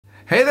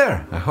Hey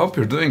there, I hope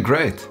you're doing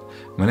great.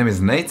 My name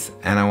is Nate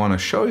and I want to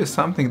show you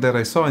something that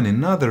I saw in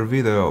another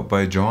video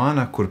by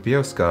Joanna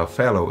Kurpiewska, a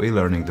fellow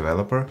e-learning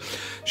developer.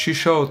 She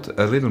showed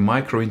a little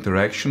micro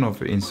interaction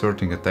of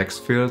inserting a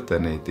text field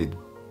and it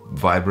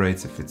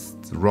vibrates if it's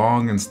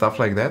wrong and stuff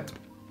like that.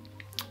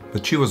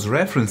 But she was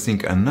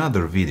referencing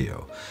another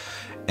video.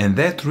 And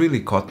that really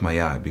caught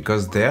my eye,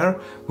 because there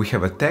we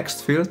have a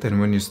text field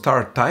and when you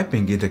start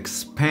typing it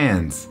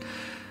expands.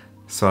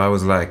 So I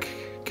was like,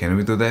 can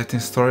we do that in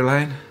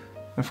Storyline?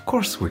 Of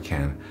course we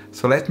can.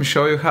 So let me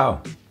show you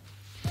how.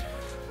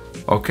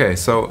 Okay,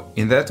 so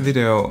in that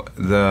video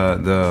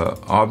the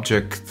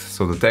object,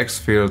 so the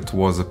text field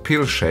was a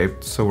pill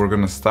shaped, so we're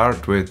gonna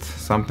start with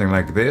something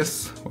like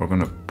this. We're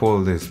gonna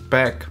pull this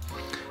back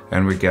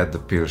and we get the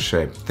pill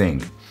shaped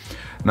thing.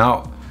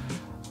 Now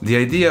the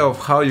idea of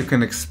how you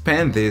can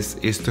expand this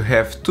is to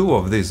have two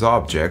of these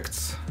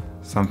objects,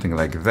 something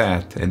like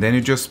that, and then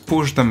you just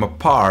push them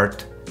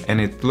apart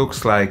and it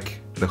looks like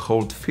the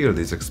whole field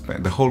is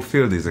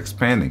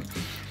expanding.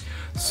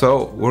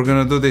 So we're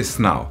gonna do this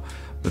now.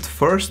 But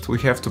first we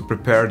have to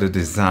prepare the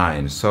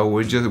design. So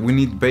we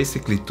need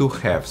basically two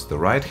halves, the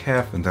right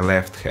half and the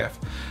left half.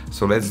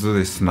 So let's do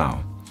this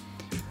now.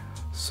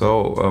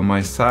 So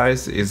my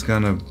size is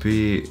gonna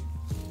be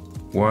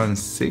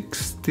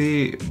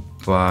 160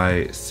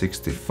 by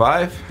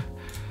 65.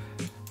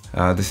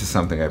 This is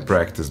something I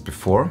practiced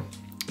before.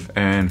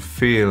 And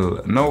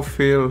fill, no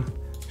fill,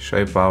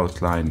 shape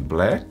outline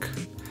black.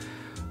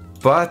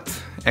 But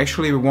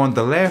actually we want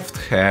the left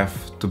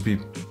half to be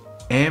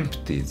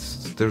empty.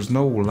 There's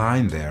no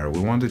line there. We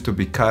want it to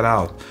be cut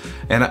out.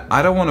 And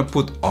I don't want to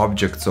put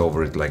objects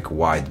over it like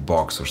white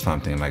box or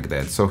something like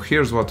that. So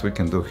here's what we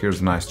can do.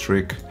 Here's a nice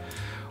trick.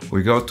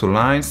 We go to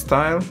line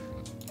style,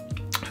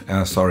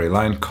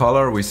 line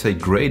color, we say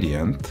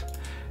gradient,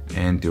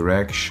 and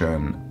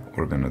direction,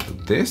 we're gonna do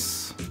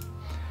this.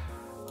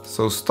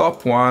 So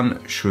stop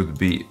 1 should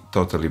be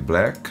totally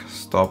black,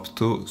 stop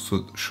 2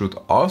 should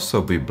also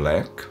be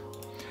black,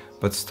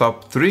 but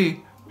stop 3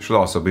 should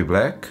also be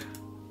black,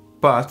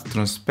 but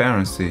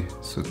transparency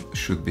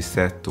should be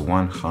set to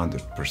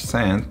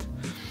 100%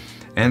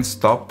 and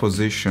stop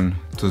position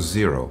to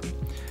 0.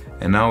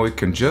 And now we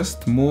can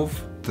just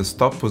move the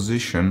stop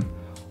position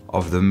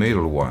of the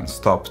middle one,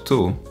 stop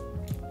 2.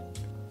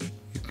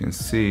 You can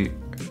see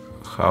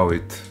how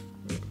it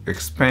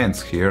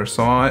expands here.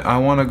 So I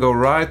want to go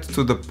right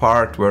to the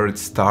part where it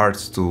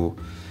starts to,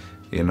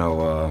 you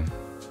know,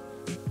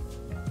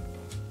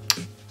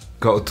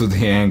 go to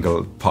the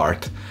angle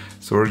part.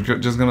 So we're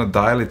just gonna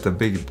dial it a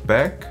bit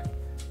back.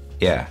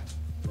 Yeah,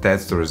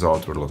 that's the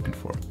result we're looking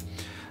for.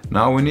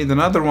 Now we need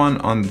another one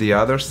on the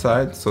other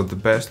side. So the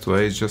best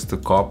way is just to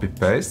copy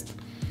paste,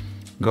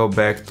 go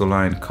back to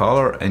line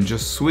color and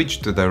just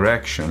switch the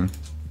direction,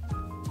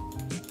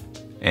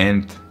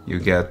 and you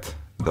get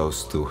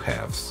those two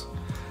halves.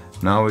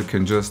 Now we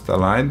can just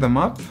align them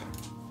up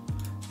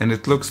and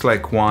it looks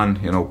like one,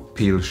 you know,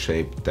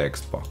 pill-shaped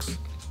text box.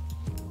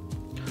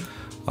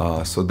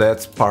 So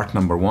that's part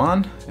number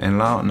 1, and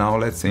now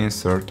let's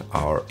insert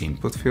our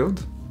input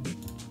field.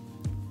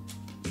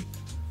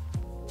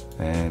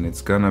 And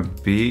it's gonna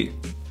be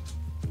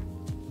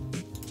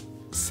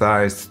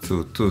sized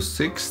to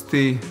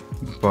 260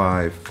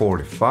 by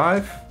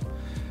 45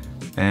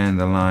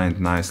 and aligned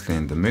nicely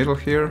in the middle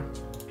here.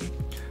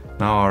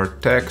 Now our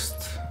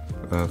text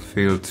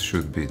field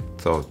should be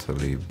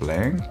totally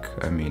blank.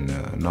 I mean,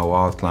 no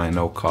outline,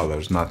 no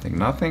colors,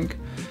 nothing.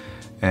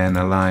 And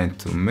align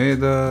to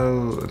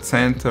middle,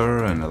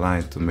 center, and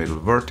align to middle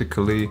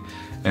vertically.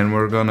 And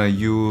we're gonna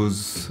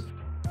use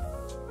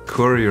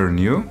Courier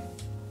New.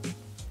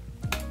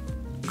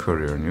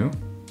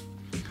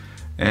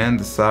 And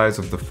the size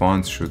of the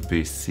font should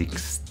be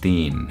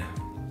 16,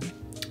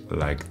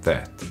 like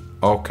that.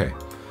 Okay,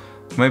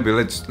 maybe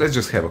let's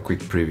just have a quick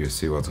preview,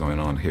 see what's going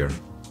on here.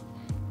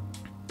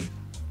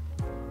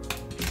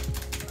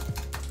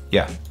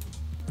 Yeah,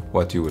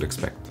 what you would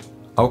expect.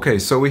 Okay,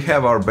 so we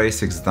have our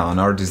basics done,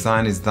 our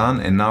design is done,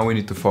 and now we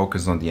need to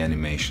focus on the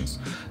animations.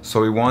 So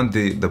we want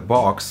the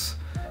box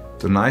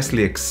to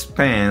nicely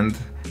expand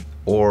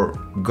or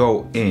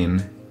go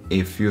in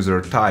if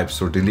user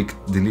types or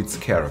deletes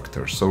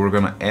characters. So we're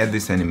gonna add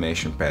these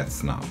animation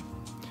paths now.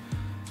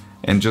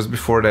 And just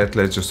before that,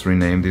 let's just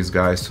rename these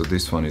guys. So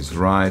this one is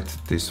right,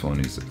 this one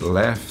is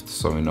left,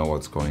 so we know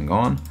what's going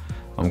on.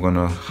 I'm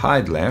gonna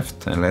hide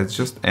left and let's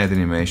just add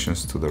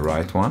animations to the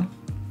right one.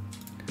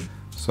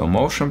 So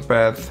motion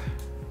path,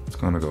 it's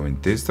gonna go in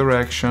this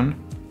direction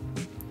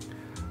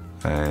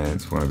and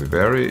it's gonna be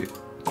very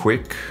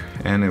quick,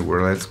 and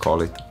let's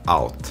call it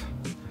out.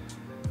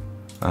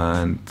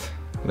 And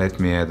let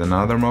me add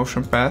another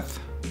motion path.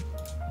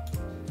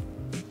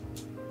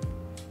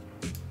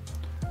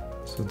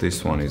 So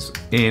this one is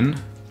in,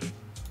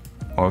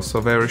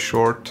 also very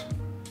short,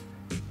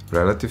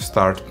 relative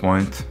start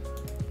point.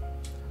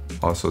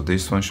 Also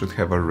this one should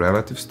have a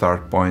relative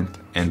start point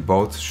and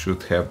both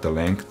should have the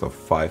length of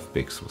 5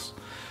 pixels.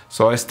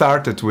 So I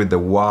started with the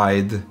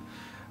wide,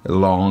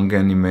 long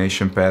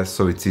animation path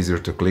so it's easier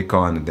to click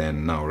on, and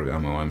then now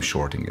I'm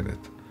shortening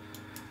it.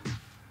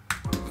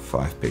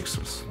 5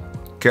 pixels.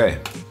 Okay,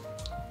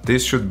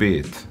 this should be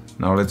it.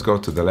 Now let's go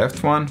to the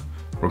left one.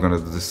 We're gonna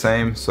do the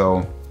same,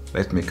 so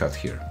let me cut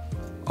here.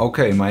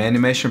 Okay, my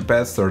animation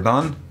paths are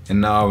done, and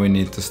now we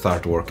need to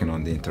start working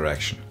on the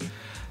interaction.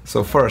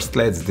 So first,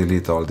 let's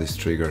delete all these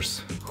triggers.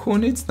 Who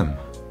needs them?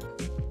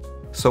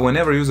 So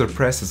whenever user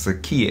presses a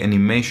key,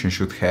 animation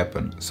should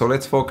happen. So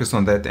let's focus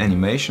on that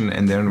animation,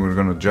 and then we're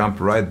gonna jump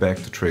right back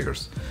to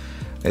triggers.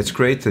 Let's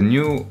create a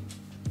new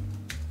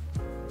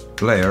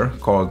layer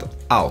called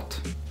out.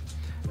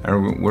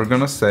 And we're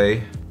gonna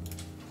say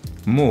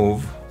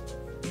move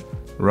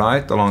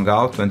right along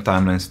out when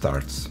timeline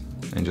starts.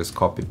 And just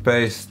copy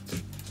paste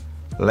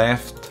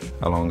left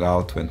along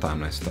out when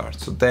timeline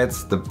starts. So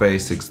that's the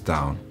basics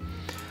down.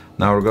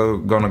 Now we're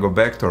gonna go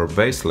back to our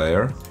base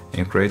layer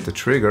and create a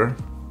trigger,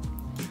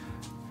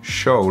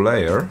 show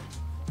layer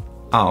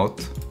out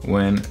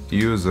when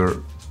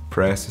user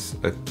presses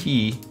a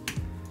key,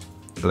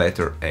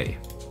 letter A.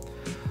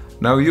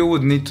 Now you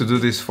would need to do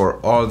this for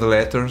all the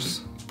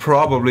letters.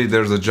 Probably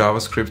there's a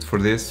JavaScript for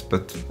this,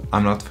 but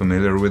I'm not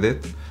familiar with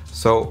it.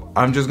 So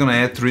I'm just gonna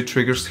add 3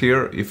 triggers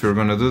here. If you're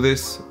gonna do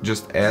this,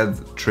 just add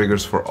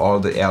triggers for all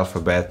the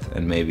alphabet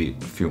and maybe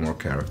a few more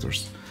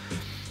characters.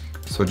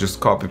 So just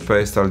copy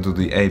paste, I'll do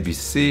the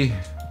ABC.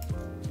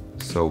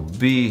 So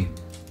B,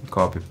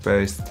 copy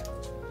paste,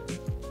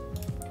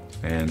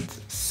 and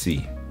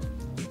C.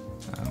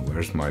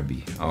 Where's my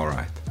B? All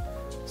right.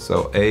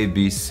 So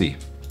ABC.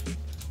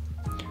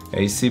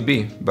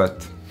 ACB,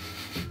 but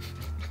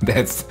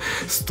that's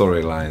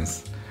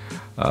storylines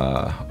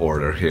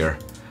order here.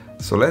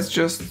 So let's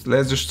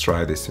just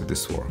try this if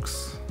this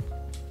works.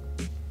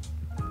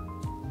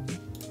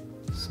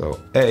 So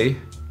A,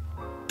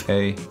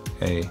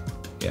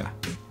 yeah,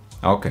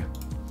 okay.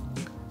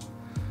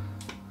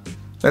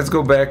 Let's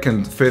go back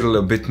and fiddle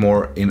a bit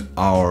more in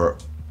our,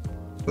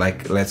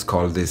 like, let's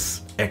call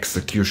this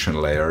execution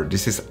layer.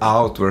 This is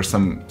out where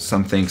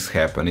some things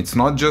happen. It's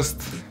not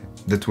just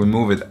that we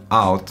move it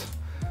out.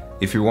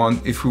 If we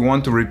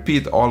want to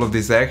repeat all of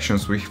these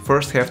actions, we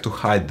first have to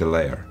hide the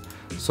layer.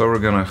 So we're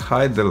gonna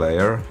hide the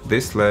layer,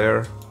 this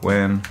layer,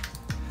 when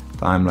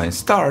timeline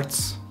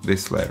starts,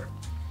 this layer.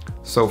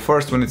 So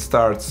first when it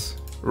starts,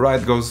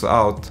 right goes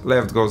out,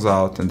 left goes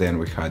out, and then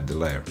we hide the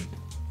layer.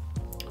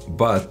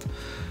 But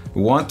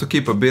we want to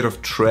keep a bit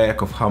of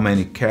track of how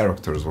many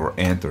characters were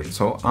entered.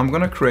 So I'm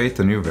gonna create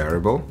a new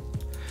variable.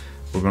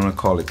 We're gonna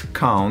call it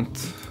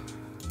count,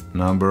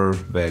 number,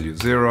 value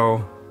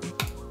 0.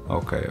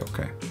 Okay.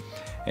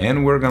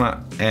 And we're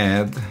gonna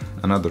add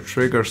another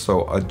trigger,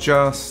 so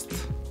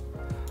adjust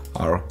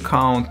our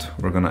count.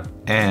 We're gonna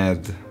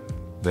add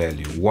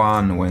value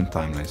 1 when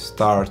timeline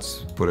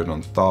starts, put it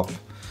on top.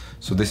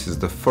 So this is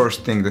the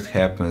first thing that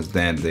happens,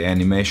 then the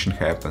animation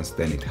happens,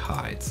 then it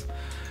hides.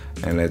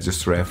 And let's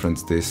just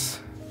reference this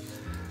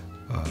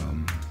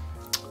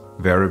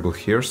variable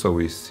here so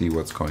we see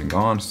what's going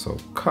on. So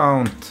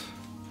count,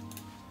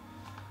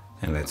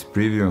 and let's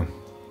preview.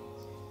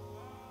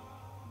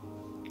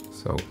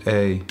 So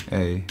A.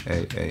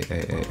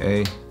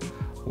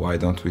 Why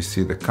don't we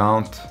see the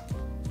count?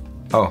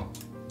 Oh,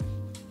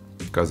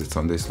 because it's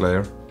on this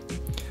layer.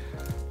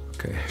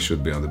 Okay,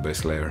 should be on the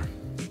base layer.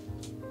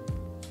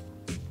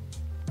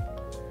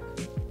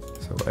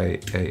 So A.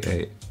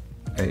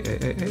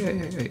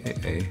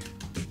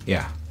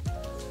 Yeah.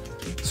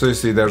 So you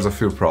see there's a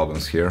few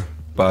problems here,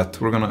 but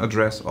we're gonna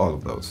address all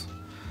of those.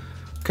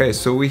 Okay,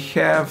 so we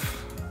have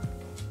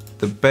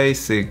the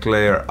basic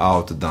layer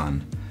out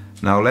done.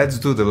 Now let's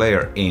do the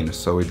layer in,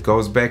 so it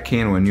goes back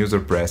in when user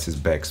presses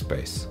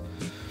backspace.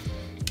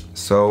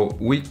 So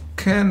we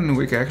can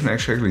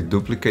actually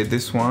duplicate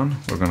this one.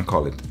 We're gonna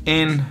call it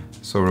in,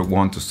 so we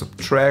want to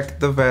subtract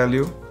the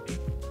value,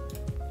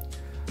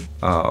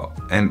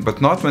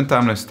 but not when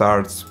timeline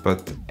starts,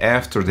 but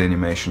after the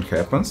animation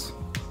happens.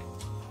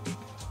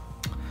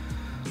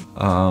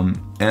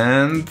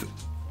 And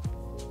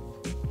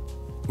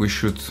we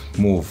should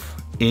move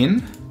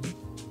in,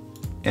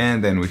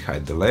 and then we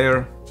hide the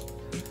layer.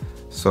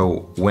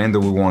 So when do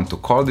we want to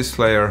call this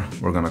layer?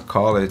 We're gonna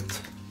call it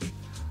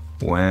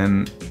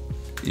when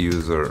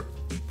user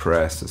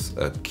presses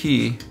a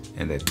key,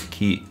 and that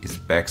key is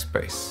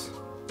backspace.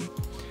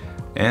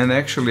 And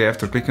actually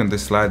after clicking on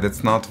this slide,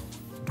 that's not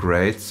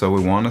great, so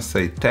we want to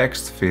say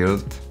text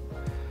field,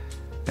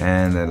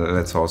 and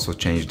let's also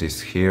change this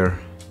here,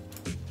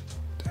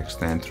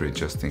 text entry,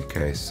 just in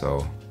case,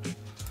 so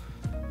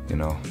you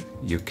know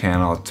you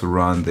cannot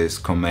run this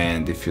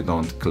command if you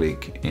don't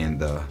click in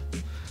the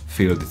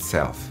field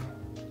itself.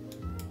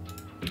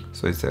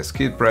 So it says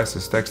key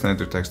presses, text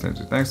entry, text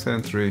entry, text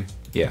entry,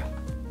 yeah.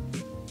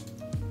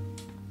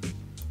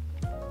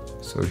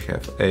 So we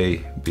have A,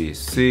 B,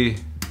 C,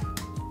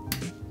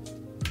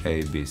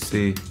 A, B,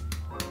 C,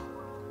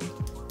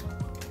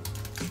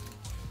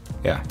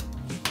 yeah.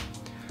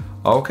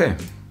 Okay,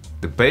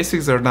 the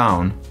basics are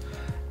down,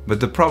 but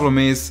the problem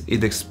is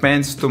it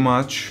expands too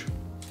much.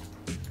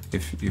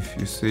 If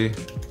you see,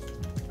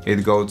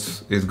 it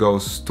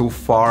goes too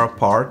far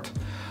apart.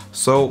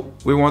 So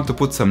we want to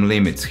put some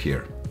limits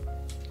here.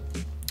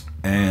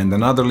 And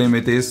another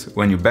limit is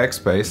when you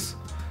backspace,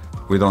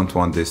 we don't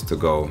want this to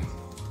go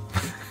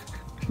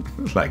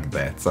like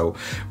that. So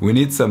we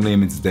need some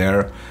limits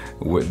there.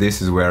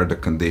 This is where the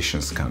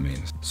conditions come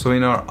in. So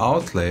in our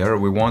out layer,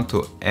 we want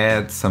to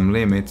add some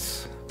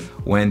limits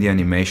when the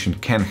animation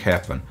can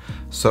happen.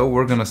 So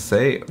we're gonna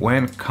say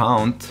when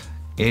count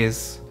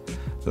is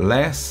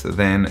less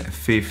than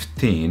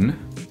 15.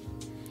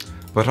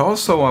 But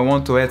also I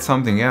want to add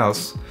something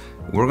else.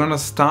 We're gonna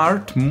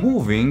start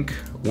moving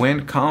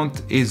when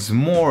count is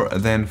more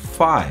than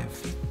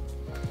 5.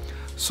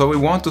 So we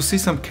want to see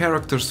some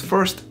characters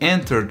first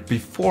entered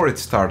before it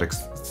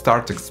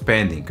starts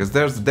expanding, because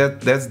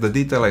that's the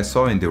detail I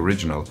saw in the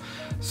original.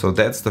 So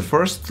that's the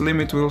first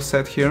limit we'll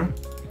set here,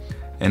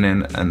 and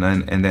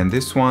then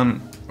this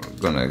one we're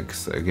gonna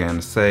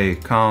again say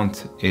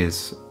count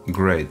is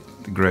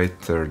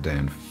greater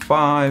than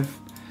 5,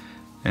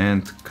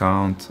 and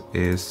count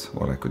is,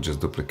 well, I could just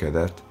duplicate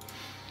that,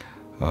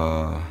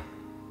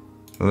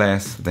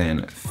 less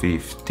than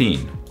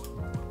 15.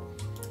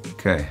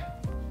 Okay,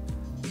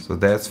 so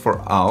that's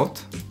for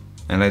out,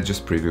 and let's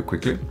just preview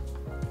quickly.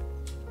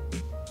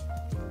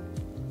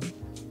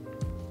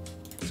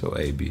 So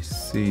A, B,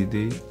 C,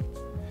 D.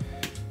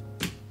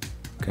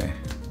 Okay.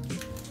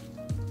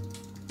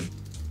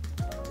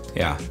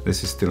 Yeah,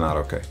 this is still not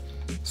okay.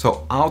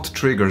 So out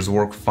triggers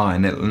work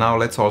fine. Now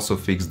let's also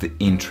fix the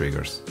in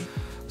triggers.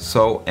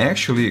 So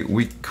actually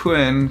we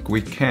can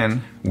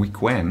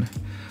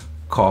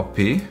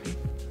copy,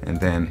 and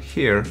then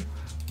here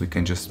we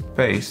can just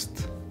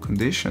paste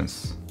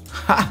conditions.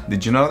 Ha!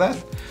 Did you know that?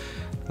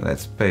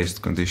 Let's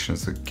paste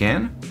conditions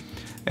again.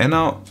 And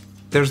now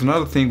there's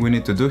another thing we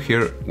need to do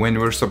here. When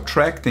we're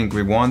subtracting,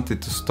 we want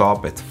it to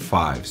stop at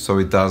 5, so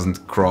it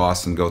doesn't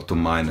cross and go to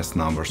minus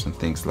numbers and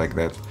things like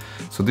that.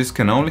 So this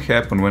can only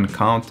happen when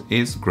count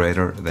is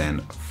greater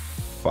than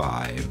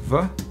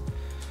 5.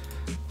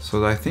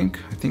 So I think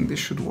this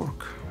should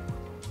work.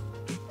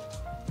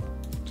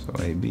 So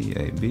A, B,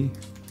 A, B.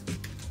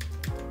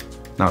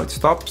 Now it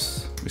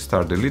stops, we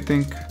start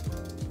deleting,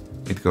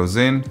 it goes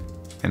in,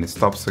 and it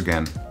stops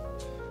again.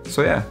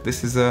 So yeah,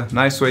 this is a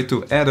nice way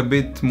to add a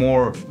bit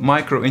more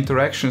micro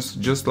interactions,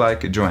 just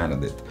like Joanna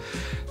did.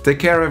 Take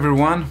care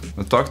everyone,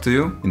 I'll talk to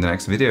you in the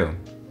next video.